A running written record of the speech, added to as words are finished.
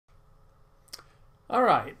All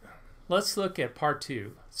right, let's look at part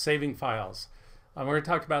two, saving files. We're going to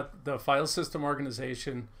talk about the file system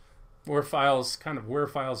organization, where files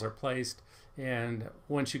are placed, and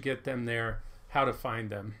once you get them there, how to find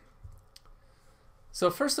them. So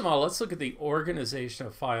first of all, let's look at the organization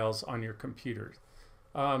of files on your computer.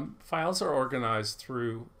 Files are organized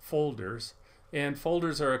through folders, and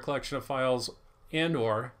folders are a collection of files and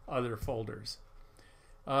or other folders.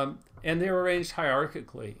 And they're arranged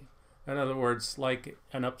hierarchically. In other words, like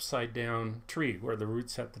an upside down tree where the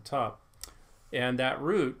root's at the top. And that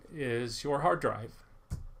root is your hard drive.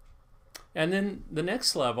 And then the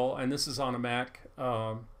next level, and this is on a Mac,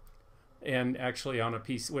 and actually on a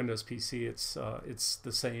PC, Windows PC, it's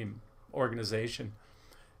the same organization.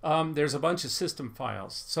 There's a bunch of system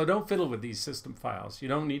files. So don't fiddle with these system files. You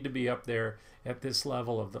don't need to be up there at this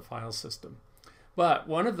level of the file system. But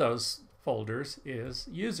one of those folders is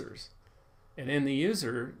users. And in the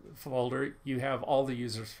user folder, you have all the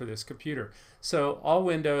users for this computer. So all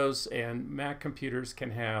Windows and Mac computers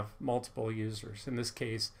can have multiple users. In this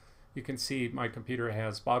case, you can see my computer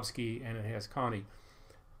has Bobski and it has Connie.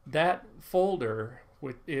 That folder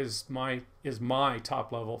is my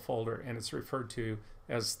top level folder, and it's referred to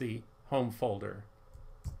as the home folder.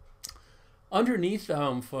 Underneath the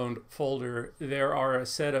home folder, there are a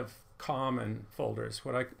set of common folders.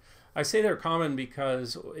 I say they're common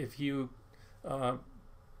because if you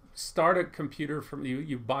start a computer from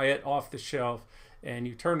you buy it off the shelf and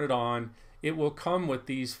you turn it on, it will come with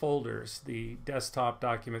these folders, the desktop,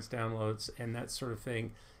 documents, downloads, and that sort of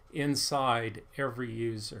thing inside every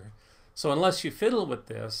user. So unless you fiddle with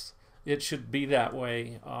this, it should be that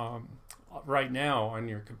way right now on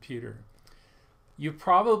your computer. You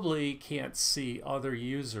probably can't see other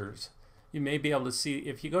users. You may be able to see,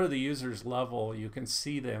 if you go to the users level, you can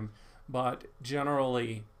see them, but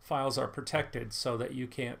generally files are protected so that you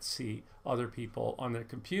can't see other people on their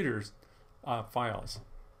computers' files.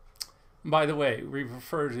 By the way, we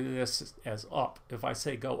refer to this as up. If I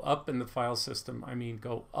say go up in the file system, I mean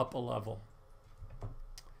go up a level.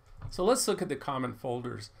 So let's look at the common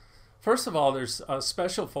folders. First of all, there's a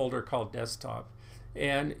special folder called desktop,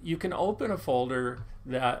 and you can open a folder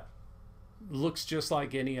that looks just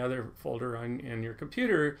like any other folder in your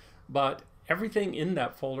computer, but everything in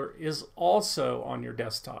that folder is also on your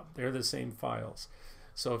desktop. They're the same files.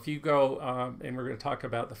 So if you go, and we're going to talk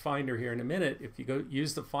about the Finder here in a minute, if you go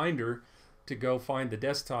use the Finder to go find the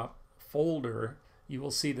desktop folder, you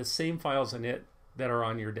will see the same files in it that are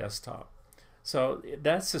on your desktop. So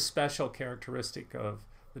that's a special characteristic of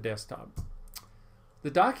the desktop.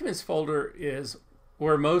 The Documents folder is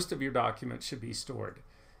where most of your documents should be stored.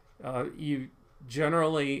 You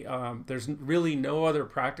generally, there's really no other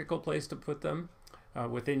practical place to put them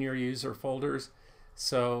within your user folders.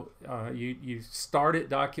 So you start at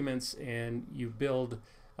Documents and you build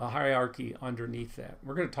a hierarchy underneath that.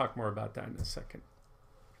 We're going to talk more about that in a second.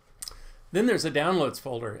 Then there's a Downloads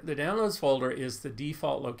folder. The Downloads folder is the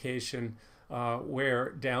default location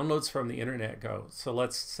where downloads from the internet go. So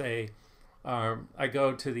let's say I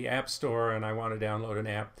go to the App Store and I want to download an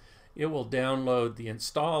app. It will download the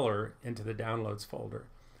installer into the Downloads folder.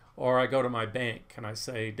 Or I go to my bank and I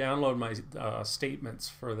say, download my statements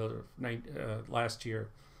for the last year.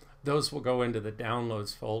 Those will go into the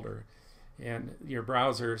Downloads folder. And your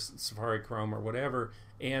browser, Safari, Chrome, or whatever,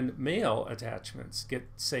 and mail attachments get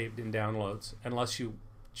saved in Downloads unless you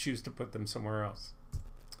choose to put them somewhere else.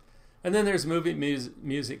 And then there's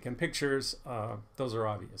music, and pictures. Those are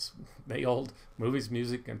obvious. They hold movies,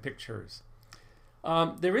 music, and pictures.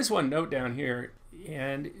 There is one note down here,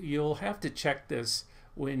 and you'll have to check this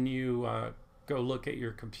when you go look at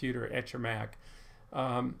your computer, at your Mac.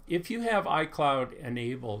 If you have iCloud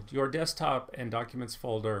enabled, your desktop and documents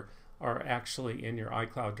folder are actually in your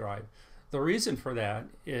iCloud drive. The reason for that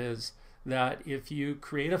is that if you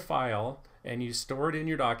create a file and you store it in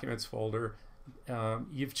your documents folder,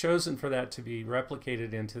 you've chosen for that to be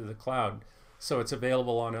replicated into the cloud. So it's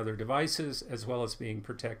available on other devices as well as being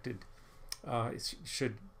protected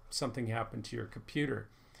should something happen to your computer.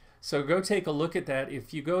 So go take a look at that.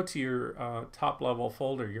 If you go to your top level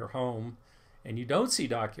folder, your home, and you don't see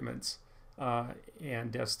documents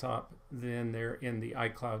and desktop, then they're in the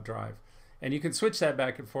iCloud drive. And you can switch that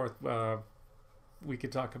back and forth. We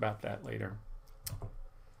could talk about that later.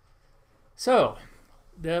 So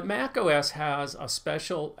the Mac OS has a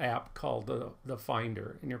special app called the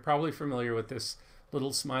Finder, and you're probably familiar with this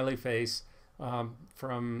little smiley face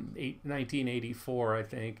from 1984, I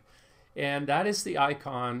think. And that is the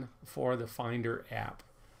icon for the Finder app.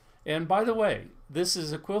 And by the way, this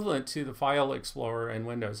is equivalent to the File Explorer in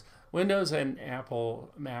Windows. Windows and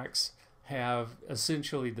Apple Macs have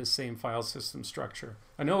essentially the same file system structure.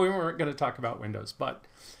 I know we weren't going to talk about Windows, but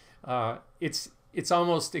it's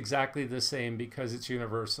almost exactly the same because it's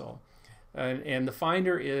universal. And the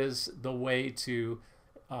Finder is the way to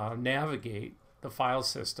navigate the file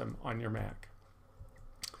system on your Mac.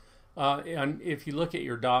 And if you look at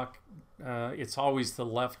your dock, it's always the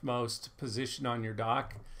leftmost position on your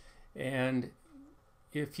dock. And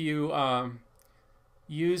if you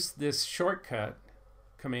use this shortcut,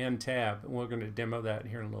 Command Tab, and we're going to demo that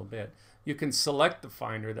here in a little bit, you can select the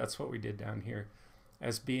Finder, that's what we did down here,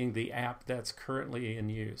 as being the app that's currently in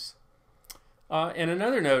use. And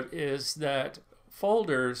another note is that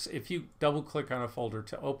folders, if you double click on a folder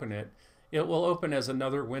to open it, it will open as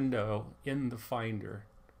another window in the Finder.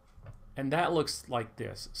 And that looks like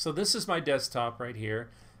this. So this is my desktop right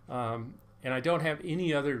here. And I don't have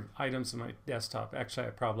any other items in my desktop. Actually,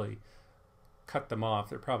 I probably cut them off.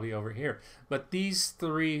 They're probably over here. But these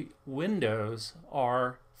three windows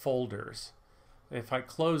are folders. If I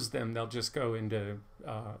close them, they'll just go into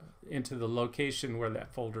the location where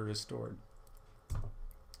that folder is stored.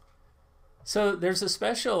 So there's a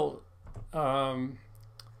special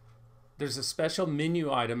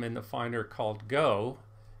menu item in the Finder called Go,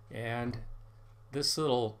 and this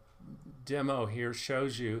little demo here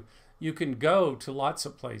shows you can go to lots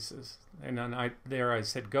of places. And then I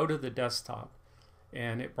said go to the desktop,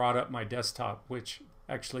 and it brought up my desktop, which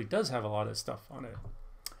actually does have a lot of stuff on it.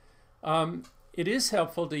 It is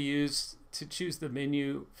helpful to choose the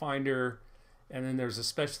menu Finder, and then there's a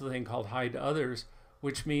special thing called Hide Others,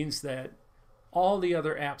 which means that all the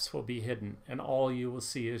other apps will be hidden and all you will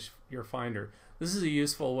see is your Finder. This is a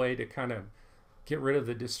useful way to kind of get rid of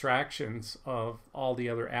the distractions of all the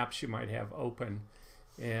other apps you might have open.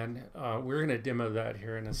 And we're going to demo that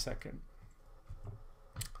here in a second.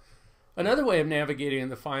 Another way of navigating in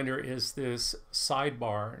the Finder is this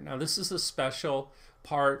sidebar. Now this is a special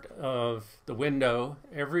part of the window.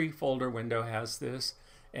 Every folder window has this,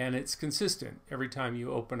 and it's consistent. Every time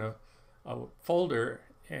you open a folder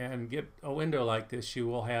and get a window like this, you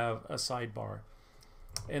will have a sidebar.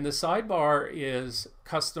 And the sidebar is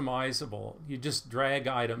customizable. You just drag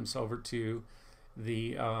items over to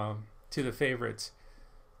the favorites.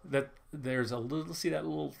 There's a little, see that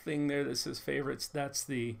little thing there that says favorites? That's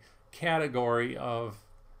the category of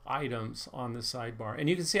items on the sidebar. And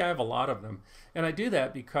you can see I have a lot of them. And I do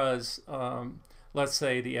that because let's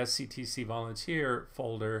say the SCTC volunteer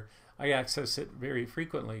folder, I access it very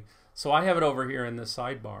frequently. So I have it over here in the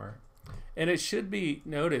sidebar. And it should be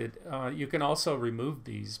noted, you can also remove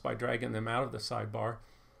these by dragging them out of the sidebar.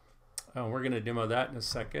 We're going to demo that in a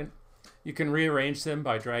second. You can rearrange them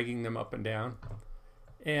by dragging them up and down.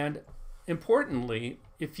 And importantly,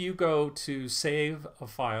 if you go to save a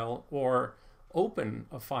file or open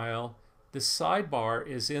a file, the sidebar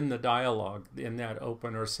is in the dialog, in that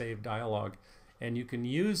open or save dialog. And you can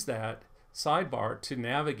use that sidebar to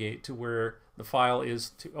navigate to where the file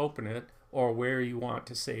is to open it or where you want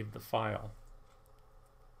to save the file.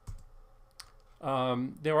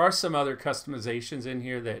 There are some other customizations in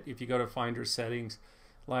here that if you go to Finder settings,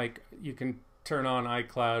 like you can turn on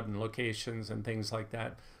iCloud and locations and things like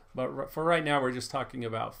that. But for right now, we're just talking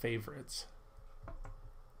about favorites.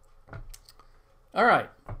 All right.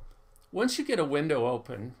 Once you get a window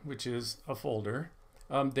open, which is a folder,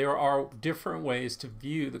 there are different ways to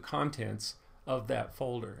view the contents of that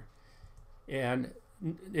folder. And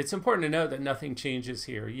it's important to note that nothing changes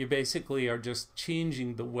here. You basically are just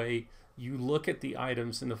changing the way you look at the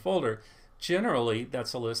items in the folder. Generally,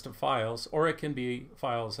 that's a list of files, or it can be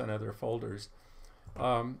files and other folders.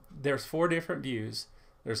 There's 4 different views.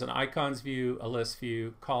 There's an icons view, a list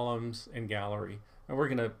view, columns, and gallery. And we're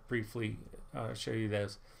going to briefly show you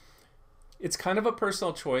those. It's kind of a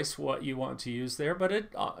personal choice what you want to use there, but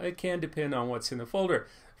it can depend on what's in the folder.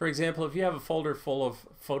 For example, if you have a folder full of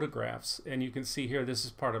photographs, and you can see here, this is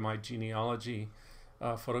part of my genealogy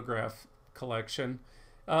photograph collection.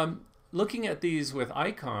 Looking at these with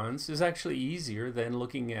icons is actually easier than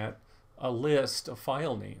looking at a list of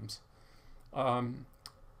file names.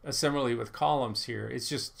 Similarly with columns here, it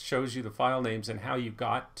just shows you the file names and how you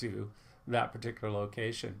got to that particular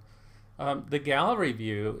location. The gallery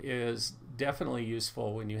view is definitely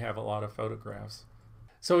useful when you have a lot of photographs.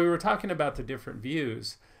 So we were talking about the different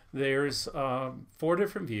views. There's 4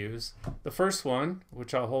 different views. The first one,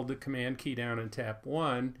 which I'll hold the Command key down and tap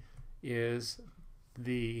 1, is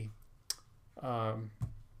the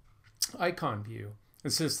icon view.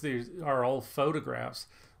 And since these are all photographs,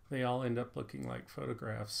 they all end up looking like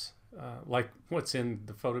photographs, like what's in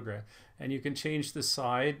the photograph. And you can change the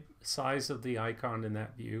size of the icon in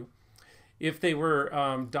that view. If they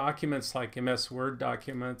were documents like MS Word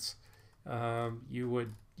documents, you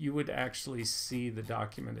would actually see the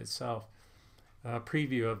document itself,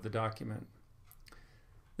 preview of the document.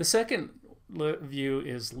 The second view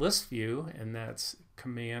is list view, and that's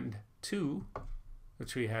Command 2,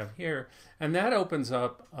 which we have here, and that opens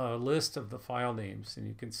up a list of the file names. And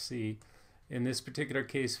you can see in this particular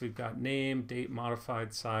case we've got name, date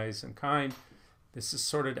modified, size, and kind. This is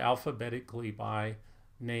sorted alphabetically by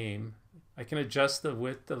name. I can adjust the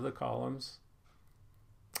width of the columns,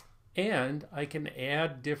 and I can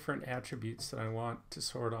add different attributes that I want to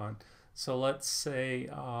sort on. So let's say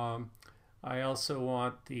I also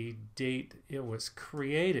want the date it was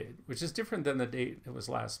created, which is different than the date it was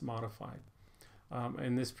last modified.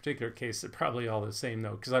 In this particular case, they're probably all the same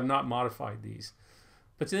though, because I've not modified these.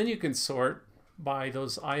 But then you can sort by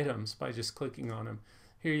those items by just clicking on them.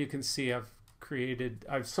 Here you can see I've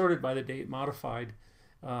sorted by the date modified.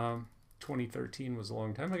 2013 was a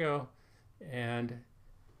long time ago, and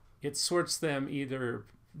it sorts them either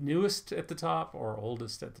newest at the top or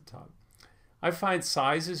oldest at the top. I find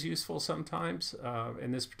size is useful sometimes.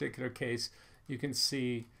 In this particular case, you can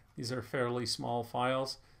see these are fairly small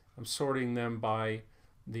files. I'm sorting them by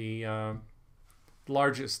the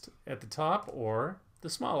largest at the top or the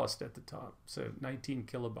smallest at the top, so 19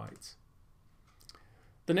 kilobytes.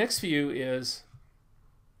 The next view is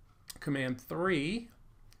Command 3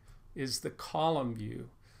 is the column view.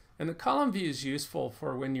 And the column view is useful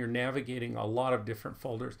for when you're navigating a lot of different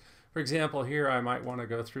folders. For example, here I might want to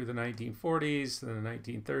go through the 1940s, then the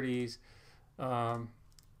 1930s,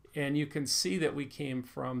 and you can see that we came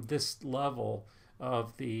from this level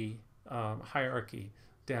of the hierarchy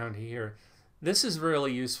down here. This is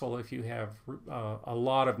really useful if you have a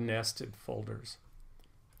lot of nested folders.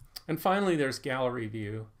 And finally, there's Gallery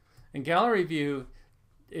View. And Gallery View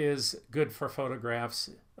is good for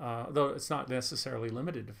photographs, though it's not necessarily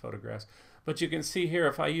limited to photographs. But you can see here,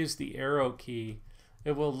 if I use the arrow key,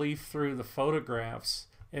 it will leaf through the photographs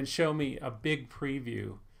and show me a big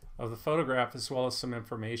preview of the photograph as well as some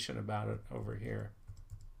information about it over here.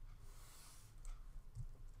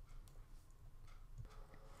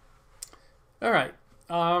 All right,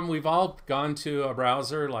 we've all gone to a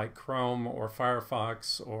browser like Chrome or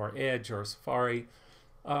Firefox or Edge or Safari.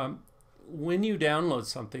 When you download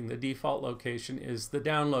something, the default location is the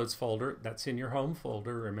Downloads folder. That's in your home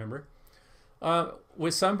folder, remember.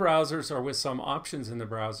 With some browsers or with some options in the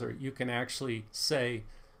browser, you can actually say,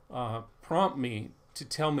 prompt me to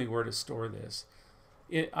tell me where to store this.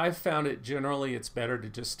 I've found it generally it's better to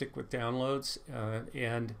just stick with Downloads,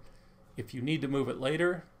 and if you need to move it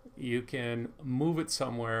later, you can move it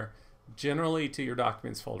somewhere, generally to your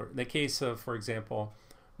Documents folder. In the case of, for example,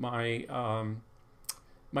 my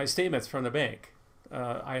statements from the bank,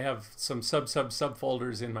 I have some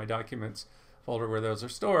subfolders in my Documents folder where those are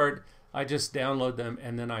stored. I just download them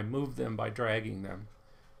and then I move them by dragging them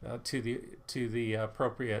to the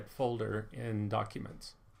appropriate folder in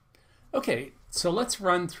Documents. Okay, so let's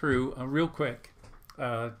run through a real quick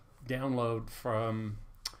download from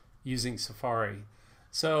using Safari.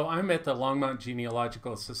 So I'm at the Longmont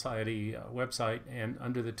Genealogical Society website, and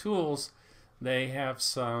under the tools, they have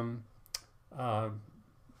some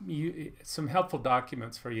helpful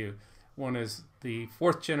documents for you. One is the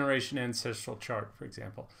 4th generation ancestral chart, for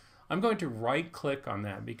example. I'm going to right-click on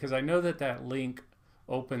that because I know that that link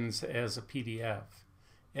opens as a PDF.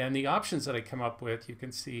 And the options that I come up with, you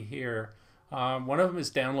can see here, one of them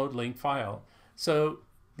is download link file. So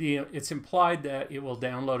it's implied that it will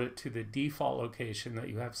download it to the default location that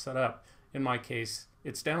you have set up. In my case,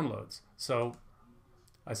 it's downloads. So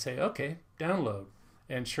I say, okay, download.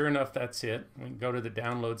 And sure enough, that's it. We can go to the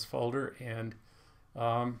downloads folder, and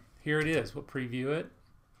here it is. We'll preview it.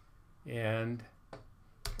 And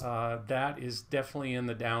that is definitely in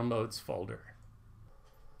the downloads folder.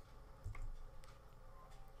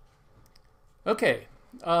 Okay,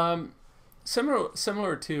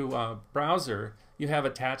 similar to browser, you have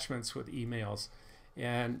attachments with emails,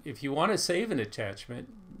 and if you want to save an attachment,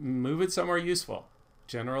 move it somewhere useful,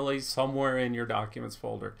 generally somewhere in your Documents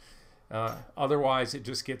folder. Otherwise, it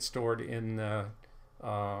just gets stored in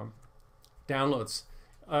downloads.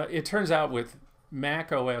 It turns out with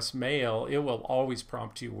Mac OS Mail, it will always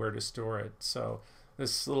prompt you where to store it. So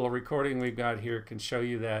this little recording we've got here can show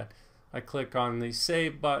you that. I click on the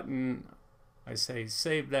Save button. I say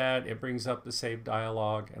save that. It brings up the save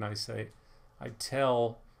dialog, and I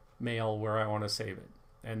tell Mail where I want to save it,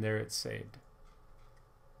 and there it's saved.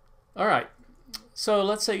 All right, so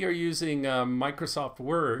let's say you're using Microsoft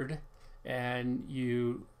Word and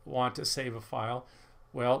you want to save a file.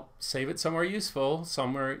 Well, save it somewhere useful,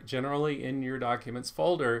 somewhere generally in your Documents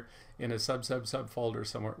folder, in a subfolder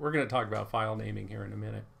somewhere. We're going to talk about file naming here in a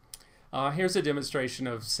minute. Here's a demonstration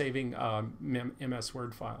of saving MS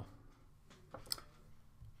Word file.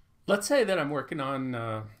 Let's say that I'm working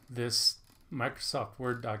on this Microsoft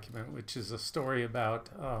Word document, which is a story about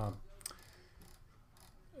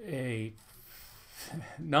a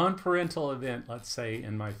non-parental event, let's say,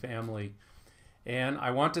 in my family, and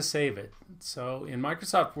I want to save it. So in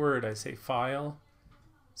Microsoft Word, I say File,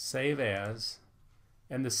 Save As,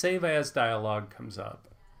 and the Save As dialog comes up.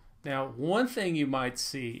 Now, one thing you might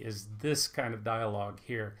see is this kind of dialog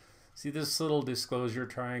here. See this little disclosure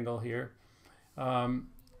triangle here?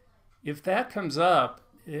 If that comes up,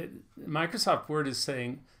 Microsoft Word is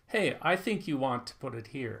saying, hey, I think you want to put it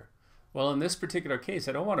here. Well, in this particular case,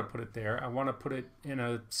 I don't want to put it there. I want to put it in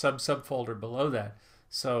a subfolder below that.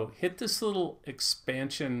 So hit this little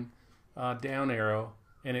expansion down arrow,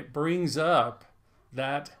 and it brings up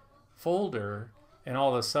that folder and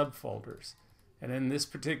all the subfolders. And in this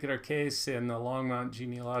particular case, in the Longmont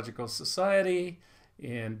Genealogical Society,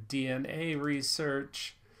 in DNA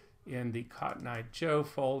research, in the Cotton Eye Joe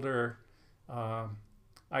folder,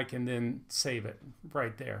 I can then save it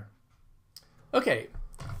right there. Okay,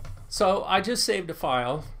 so I just saved a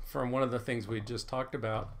file from one of the things we just talked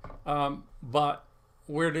about, but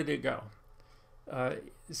where did it go?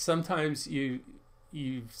 Sometimes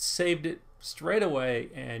you've saved it straight away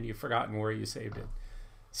and you've forgotten where you saved it.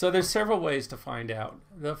 So there's several ways to find out.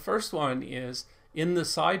 The first one is in the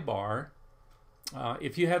sidebar.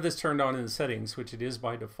 If you have this turned on in the settings, which it is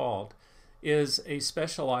by default, is a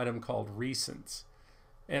special item called Recents.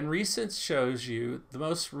 And Recents shows you the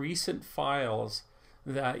most recent files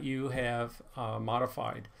that you have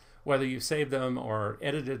modified. Whether you've saved them or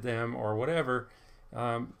edited them or whatever,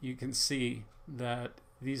 you can see that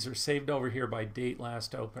these are saved over here by date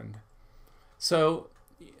last opened. So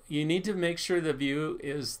you need to make sure the view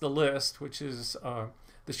is the list, which is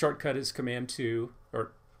the shortcut is Command 2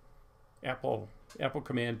 or Apple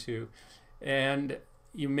Command 2, and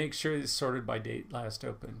you make sure it's sorted by date last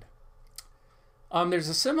opened. There's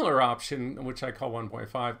a similar option which I call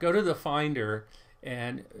 1.5. Go to the Finder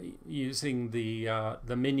and using the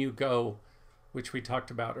menu Go, which we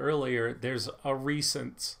talked about earlier, there's a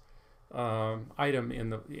Recents item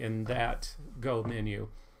in that Go menu.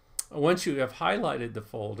 Once you have highlighted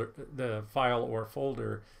the file or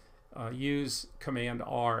folder, use Command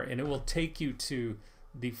R and it will take you to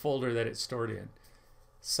the folder that it's stored in.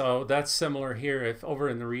 So that's similar here. If over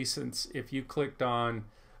in the Recents, if you clicked on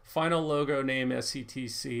final logo name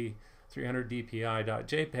SCTC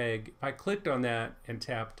 300dpi.jpg, if I clicked on that and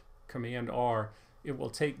tapped Command R, it will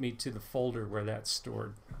take me to the folder where that's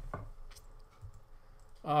stored.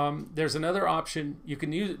 There's another option. You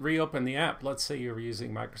can reopen the app. Let's say you're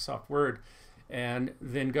using Microsoft Word, and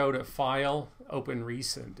then go to File, Open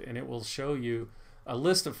Recent, and it will show you a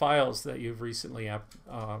list of files that you've recently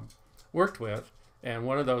worked with, and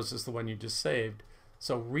one of those is the one you just saved.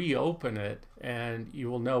 So reopen it, and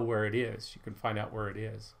you will know where it is. You can find out where it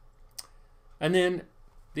is. And then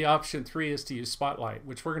the option 3 is to use Spotlight,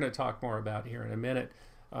 which we're going to talk more about here in a minute.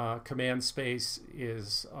 Command space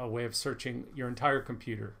is a way of searching your entire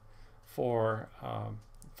computer for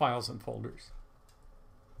files and folders.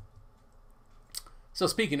 So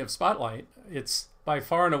speaking of Spotlight, it's by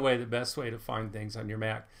far and away the best way to find things on your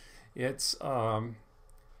Mac. It's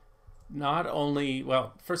not only,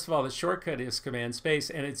 well, first of all, the shortcut is Command space,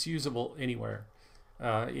 and it's usable anywhere.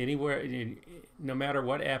 No matter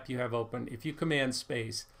what app you have open, if you Command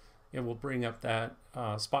space, it will bring up that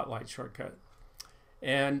Spotlight shortcut.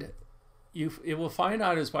 And it will find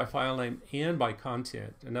items by file name and by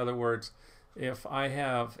content. In other words, if I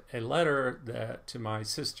have a letter to my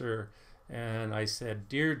sister and I said,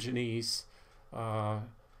 "Dear Janice,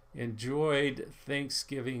 enjoyed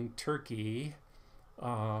Thanksgiving turkey,"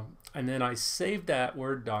 and then I saved that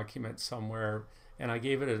Word document somewhere and I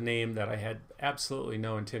gave it a name that I had absolutely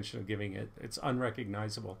no intention of giving it. It's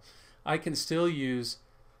unrecognizable. I can still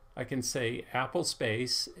I can say Apple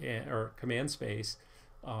space or Command space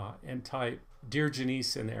and type Dear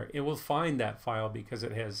Janice in there. It will find that file because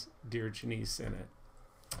it has Dear Janice in it.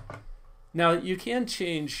 Now you can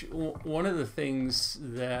change. One of the things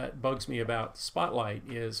that bugs me about Spotlight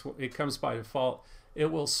is it comes by default.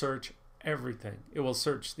 It will search everything. It will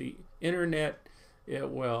search the internet.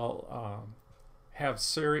 It will have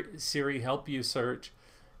Siri help you search.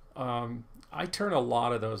 I turn a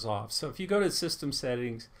lot of those off. So if you go to System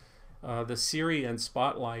Settings, the Siri and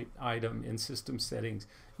Spotlight item in System Settings,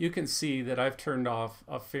 you can see that I've turned off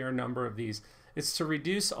a fair number of these. It's to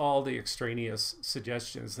reduce all the extraneous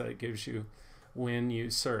suggestions that it gives you when you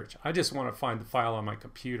search. I just want to find the file on my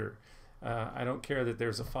computer. I don't care that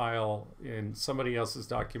there's a file in somebody else's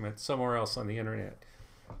document somewhere else on the internet.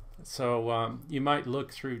 So you might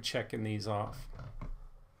look through checking these off.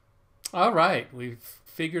 All right, we've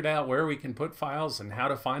figured out where we can put files and how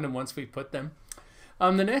to find them once we put them.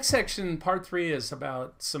 The next section, part 3, is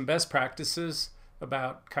about some best practices,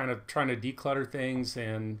 about kind of trying to declutter things,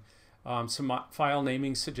 and some file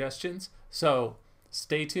naming suggestions. So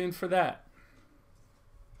stay tuned for that.